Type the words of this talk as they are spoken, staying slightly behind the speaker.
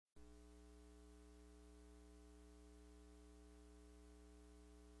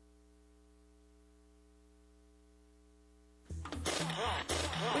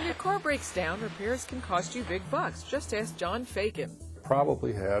car breaks down, repairs can cost you big bucks. Just ask John Fakin.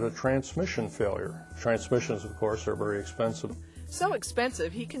 Probably had a transmission failure. Transmissions, of course, are very expensive. So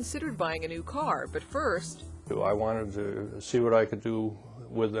expensive, he considered buying a new car, but first, I wanted to see what I could do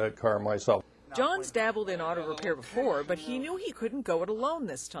with that car myself. John's dabbled in auto repair before, but he knew he couldn't go it alone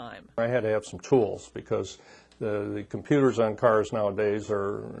this time. I had to have some tools because the computers on cars nowadays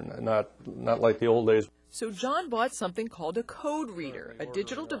are not like the old days. So John bought something called a code reader, a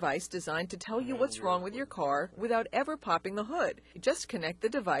digital device designed to tell you what's wrong with your car without ever popping the hood. You just connect the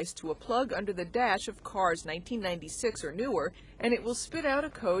device to a plug under the dash of cars 1996 or newer, and it will spit out a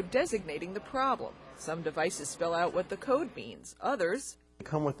code designating the problem. Some devices spell out what the code means. Others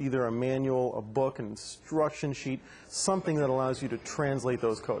come with either a manual, a book, an instruction sheet, something that allows you to translate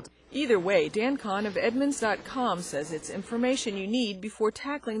those codes. Either way, Dan Kahn of Edmunds.com says it's information you need before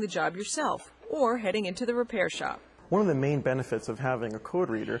tackling the job yourself or heading into the repair shop. One of the main benefits of having a code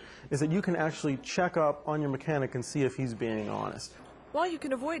reader is that you can actually check up on your mechanic and see if he's being honest. While you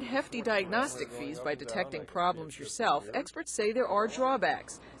can avoid hefty diagnostic fees by detecting problems yourself, experts say there are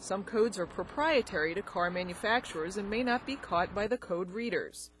drawbacks. Some codes are proprietary to car manufacturers and may not be caught by the code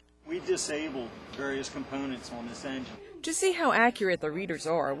readers. We disabled various components on this engine. To see how accurate the readers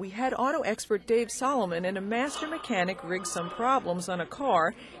are, we had auto expert Dave Solomon and a master mechanic rig some problems on a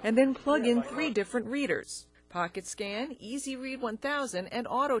car and then plug in 3 different readers: Pocket Scan, Easy Read 1000, and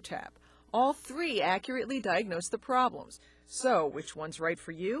AutoTap. All 3 accurately diagnose the problems. So, which one's right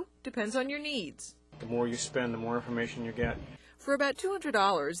for you? Depends on your needs. The more you spend, the more information you get. For about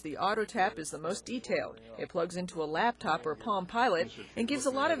 $200, the AutoTap is the most detailed. It plugs into a laptop or Palm Pilot and gives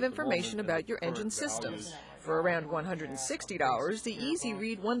a lot of information about your engine systems. For around $160, the Easy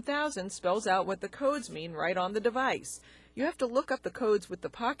Read 1000 spells out what the codes mean right on the device. You have to look up the codes with the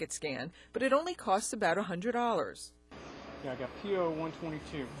Pocket Scan, but it only costs about $100. Yeah, I got PO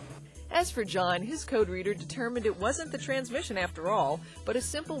 122. As for John, his code reader determined it wasn't the transmission after all, but a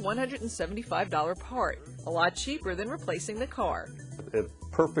simple $175 part, a lot cheaper than replacing the car. A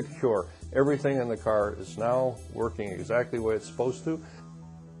perfect cure. Everything in the car is now working exactly the way it's supposed to.